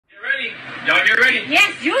Y'all get ready?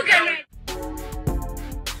 Yes, you get ready.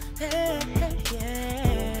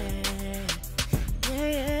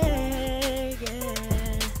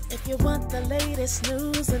 If you want the latest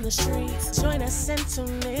news in the streets, join us and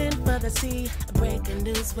tune in for the tea. Breaking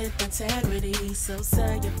news with integrity. So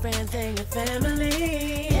tell your friends and your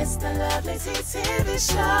family. It's the Lovelyti TV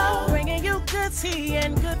show, bringing you good tea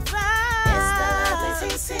and good vibes.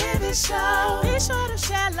 It's the Lovelyti TV show. Be sure to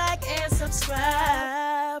share, like, and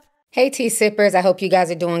subscribe. Hey tea sippers, I hope you guys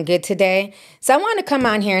are doing good today. So I want to come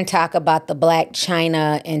on here and talk about the Blac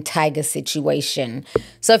Chyna and Tyga situation.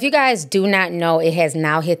 So if you guys do not know, it has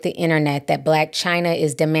now hit the internet that Blac Chyna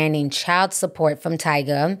is demanding child support from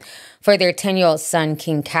Tyga for their 10-year-old son,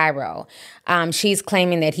 King Cairo. She's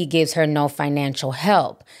claiming that he gives her no financial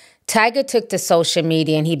help. Tyga took to social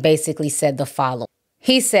media and he basically said the following.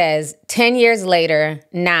 He says, 10 years later,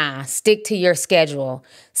 nah, stick to your schedule,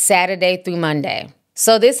 Saturday through Monday.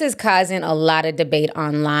 So this is causing a lot of debate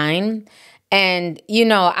online. And, you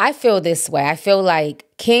know, I feel this way. I feel like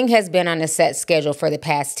King has been on a set schedule for the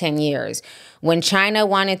past 10 years. When Chyna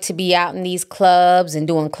wanted to be out in these clubs and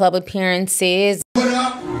doing club appearances. What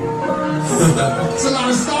up? It's a lot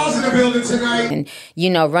of stars in the building tonight. And, you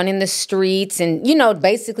know, running the streets and, you know,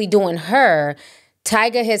 basically doing her.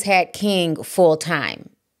 Tyga has had King full time.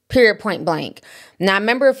 Period, point blank. Now, I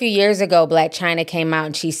remember a few years ago, Blac Chyna came out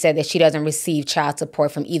and she said that she doesn't receive child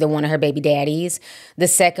support from either one of her baby daddies. The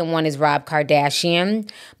second one is Rob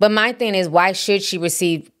Kardashian. But my thing is, why should she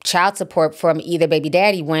receive child support from either baby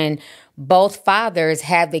daddy when both fathers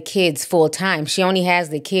have the kids full time? She only has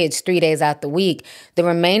the kids 3 days out the week. The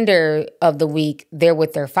remainder of the week, they're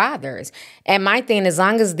with their fathers. And my thing, as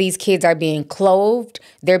long as these kids are being clothed,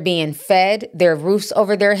 they're being fed, there are roofs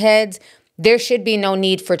over their heads, there should be no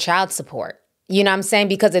need for child support. You know what I'm saying?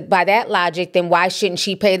 Because by that logic, then why shouldn't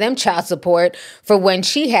she pay them child support for when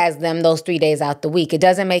she has them those 3 days out the week? It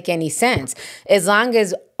doesn't make any sense. As long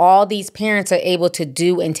as all these parents are able to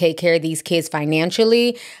do and take care of these kids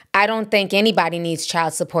financially, I don't think anybody needs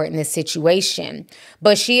child support in this situation.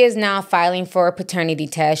 But she is now filing for a paternity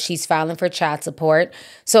test. She's filing for child support.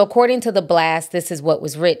 So according to the blast, this is what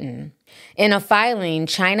was written. In a filing,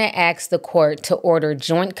 Chyna asked the court to order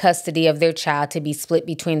joint custody of their child to be split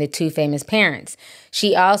between the two famous parents.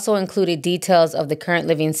 She also included details of the current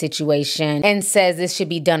living situation and says this should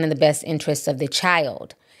be done in the best interest of the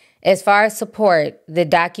child. As far as support, the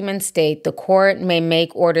documents state the court may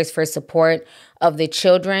make orders for support of the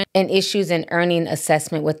children and issues an earning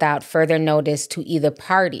assessment without further notice to either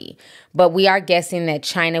party. But we are guessing that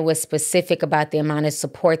Chyna was specific about the amount of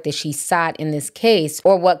support that she sought in this case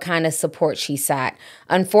or what kind of support she sought.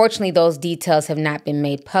 Unfortunately, those details have not been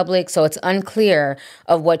made public, so it's unclear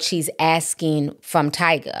of what she's asking from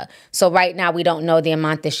Tyga. So right now, we don't know the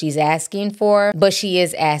amount that she's asking for, but she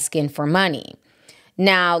is asking for money.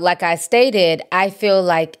 Now, like I stated, I feel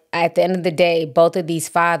like at the end of the day, both of these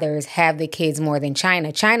fathers have the kids more than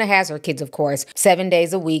Chyna. Chyna has her kids, of course, 7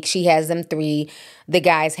 days a week. She has them 3. The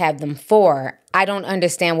guys have them 4. I don't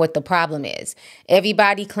understand what the problem is.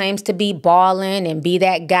 Everybody claims to be balling and be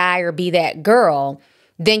that guy or be that girl.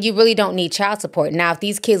 Then you really don't need child support. Now, if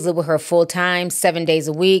these kids live with her full time, 7 days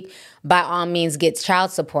a week, by all means get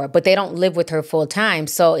child support. But they don't live with her full time,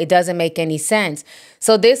 so it doesn't make any sense.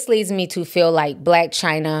 So this leads me to feel like Blac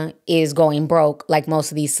Chyna is going broke, like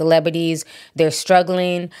most of these celebrities. They're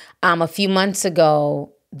struggling. A few months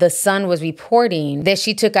ago, The Sun was reporting that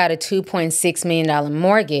she took out a $2.6 million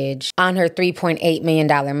mortgage on her $3.8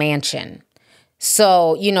 million mansion.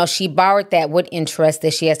 So, you know, she borrowed that with interest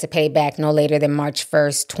that she has to pay back no later than March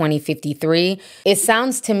 1st, 2053. It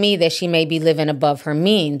sounds to me that she may be living above her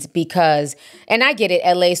means because, and I get it,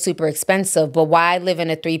 LA is super expensive, but why live in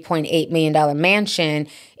a $3.8 million mansion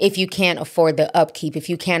if you can't afford the upkeep, if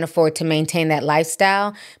you can't afford to maintain that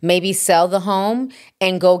lifestyle? Maybe sell the home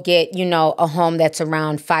and go get, you know, a home that's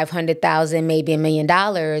around $500,000, maybe $1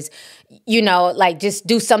 million. You know, like just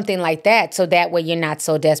do something like that so that way you're not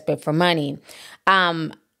so desperate for money.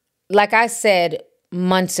 Like I said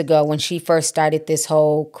months ago when she first started this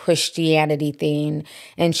whole Christianity thing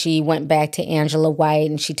and she went back to Angela White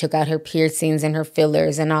and she took out her piercings and her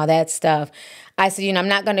fillers and all that stuff, I said, you know, I'm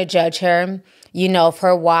not going to judge her. You know, if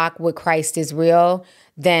her walk with Christ is real,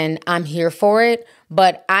 then I'm here for it.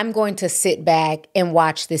 But I'm going to sit back and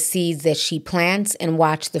watch the seeds that she plants and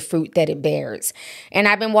watch the fruit that it bears. And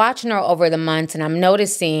I've been watching her over the months and I'm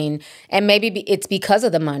noticing, and maybe it's because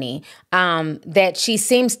of the money, that she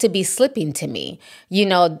seems to be slipping to me. You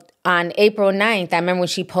know, on April 9th, I remember when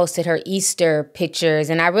she posted her Easter pictures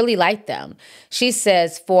and I really liked them. She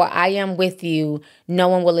says, "For I am with you, no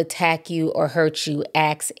one will attack you or hurt you,"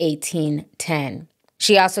 Acts 18:10.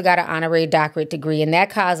 She also got an honorary doctorate degree, and that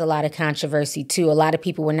caused a lot of controversy too. A lot of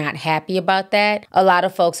people were not happy about that. A lot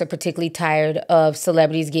of folks are particularly tired of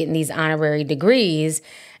celebrities getting these honorary degrees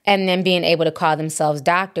and then being able to call themselves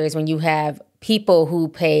doctors when you have people who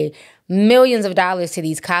pay millions of dollars to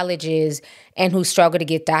these colleges and who struggle to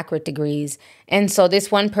get doctorate degrees. And so this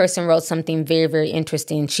one person wrote something very, very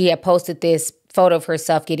interesting. She had posted this photo of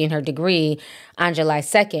herself getting her degree on July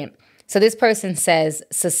 2nd. So this person says,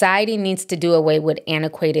 society needs to do away with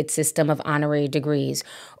antiquated system of honorary degrees,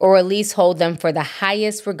 or at least hold them for the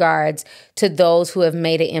highest regards to those who have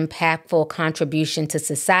made an impactful contribution to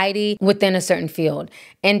society within a certain field.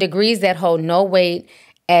 And degrees that hold no weight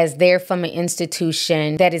as they're from an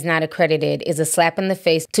institution that is not accredited is a slap in the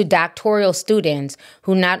face to doctoral students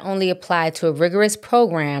who not only applied to a rigorous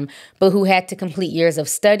program, but who had to complete years of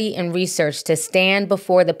study and research to stand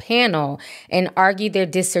before the panel and argue their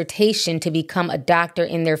dissertation to become a doctor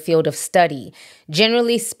in their field of study.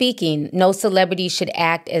 Generally speaking, no celebrity should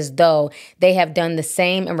act as though they have done the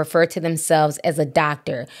same and refer to themselves as a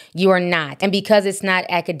doctor. You are not. And because it's not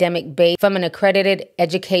academic based from an accredited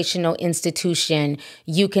educational institution,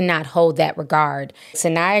 you cannot hold that regard.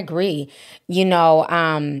 And I agree. You know,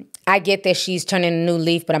 I get that she's turning a new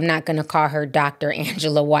leaf, but I'm not going to call her Dr.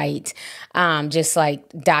 Angela White, just like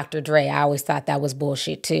Dr. Dre. I always thought that was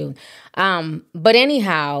bullshit too. But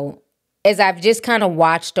anyhow, as I've just kind of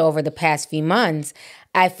watched over the past few months,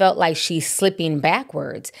 I felt like she's slipping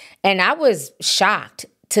backwards. And I was shocked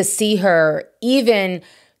to see her even,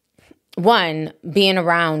 one, being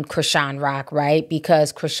around Chrisean Rock, right?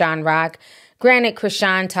 Because Chrisean Rock, granted,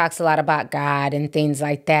 Chrisean talks a lot about God and things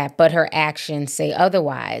like that, but her actions say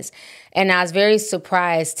otherwise. And I was very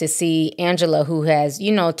surprised to see Angela, who has,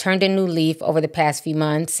 you know, turned a new leaf over the past few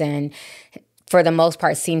months and for the most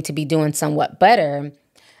part seemed to be doing somewhat better.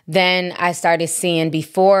 Then I started seeing,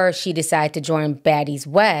 before she decided to join Baddies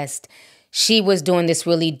West, she was doing this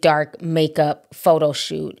really dark makeup photo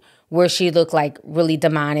shoot where she looked like really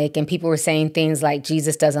demonic, and people were saying things like,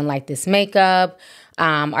 Jesus doesn't like this makeup.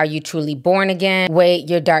 Are you truly born again? Wait,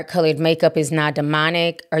 your dark colored makeup is not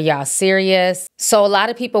demonic. Are y'all serious? So a lot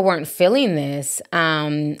of people weren't feeling this.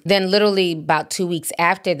 Then literally about 2 weeks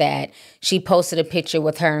after that, she posted a picture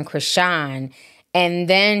with her and Chrisean. And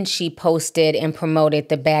then she posted and promoted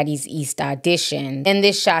the Baddies East audition. And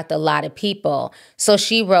this shocked a lot of people. So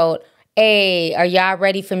she wrote, hey, are y'all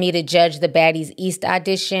ready for me to judge the Baddies East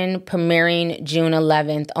audition, premiering June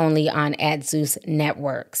 11th only on @Zeus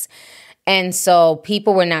Networks? And so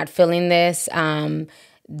people were not feeling this.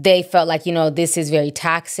 They felt like, you know, this is very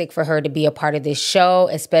toxic for her to be a part of this show,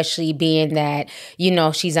 especially being that, you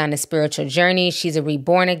know, she's on a spiritual journey. She's a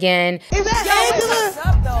reborn again. Yo, what's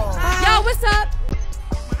up, though? Yo, what's up?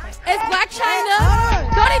 It's Blac Chyna.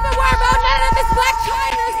 Don't even worry about none of this Blac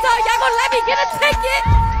Chyna. So y'all gonna let me get a ticket?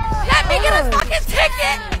 Let me get a fucking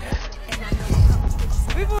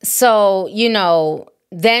ticket. So, you know,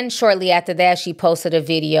 then shortly after that, she posted a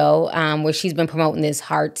video where she's been promoting this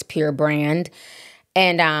Heart's Pure brand.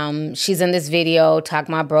 And she's in this video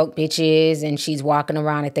talking about broke bitches, and she's walking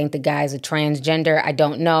around. I think the guy's a transgender. I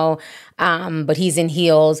don't know. But he's in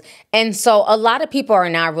heels. And so a lot of people are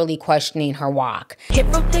now really questioning her walk. Hit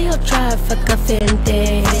Rodeo Drive, fuck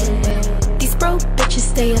offended. These broke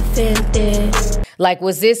bitches stay offended. Like,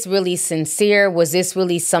 was this really sincere? Was this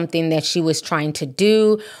really something that she was trying to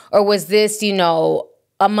do? Or was this, you know,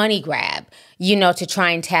 a money grab, you know, to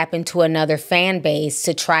try and tap into another fan base,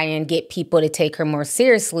 to try and get people to take her more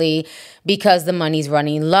seriously because the money's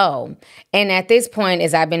running low? And at this point,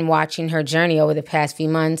 as I've been watching her journey over the past few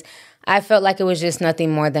months, I felt like it was just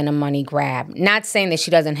nothing more than a money grab. Not saying that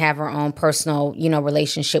she doesn't have her own personal, you know,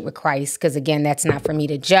 relationship with Christ, because again, that's not for me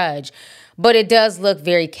to judge. But it does look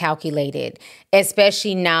very calculated,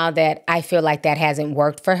 especially now that I feel like that hasn't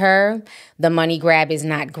worked for her. The money grab is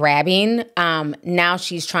not grabbing. Now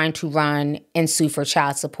she's trying to run and sue for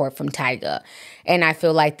child support from Tyga. And I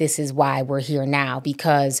feel like this is why we're here now,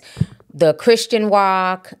 because the Christian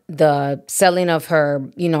walk, the selling of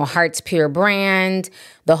her, you know, Heart's Pure brand,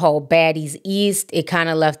 the whole Baddies East, it kind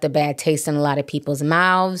of left a bad taste in a lot of people's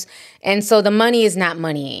mouths. And so the money is not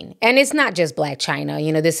moneying. And it's not just Blac Chyna.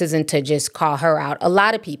 You know, this isn't to just call her out. A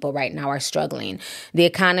lot of people right now are struggling. The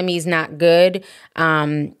economy is not good.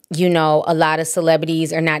 You know, a lot of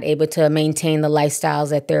celebrities are not able to maintain the lifestyles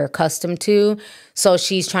that they're accustomed to. So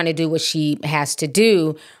she's trying to do what she has to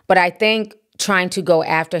do. But I think trying to go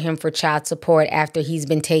after him for child support after he's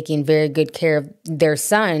been taking very good care of their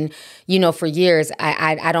son, you know, for years.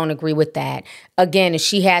 I don't agree with that. Again, if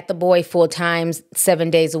she had the boy full time, 7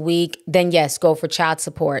 days a week, then yes, go for child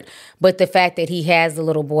support. But the fact that he has the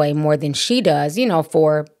little boy more than she does, you know,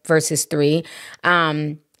 4 versus 3,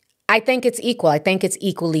 I think it's equal. I think it's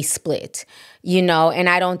equally split, you know, and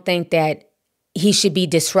I don't think that he should be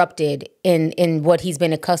disrupted in what he's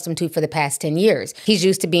been accustomed to for the past 10 years. He's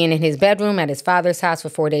used to being in his bedroom at his father's house for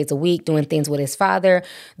 4 days a week, doing things with his father.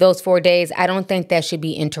 Those 4 days, I don't think that should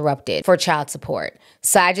be interrupted for child support.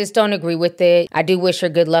 So I just don't agree with it. I do wish her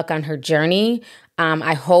good luck on her journey.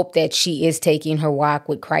 I hope that she is taking her walk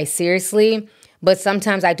with Christ seriously. But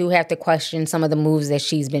sometimes I do have to question some of the moves that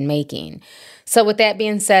she's been making. So with that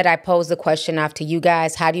being said, I pose the question off to you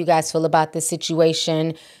guys. How do you guys feel about this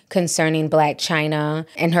situation concerning Blac Chyna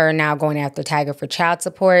and her now going after Tyga for child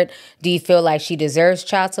support? Do you feel like she deserves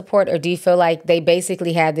child support, or do you feel like they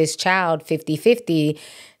basically had this child 50-50?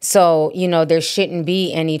 So, you know, there shouldn't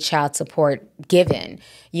be any child support given.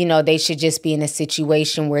 You know, they should just be in a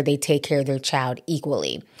situation where they take care of their child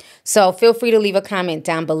equally. So feel free to leave a comment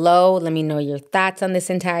down below. Let me know your thoughts on this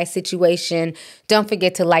entire situation. Don't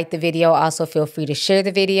forget to like the video. Also, feel free to share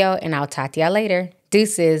the video, and I'll talk to y'all later.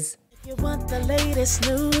 Deuces. If you want the latest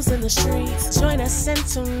news in the streets, join us and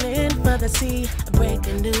tune in for the tea.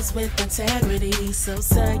 Breaking news with integrity. So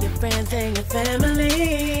tell your friends and your family.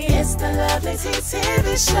 It's the Lovelyti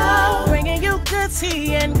TV show, bringing you good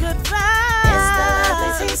tea and good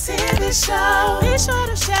vibes. It's the Lovelyti TV show. Be sure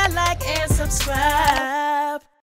to share, like, and subscribe.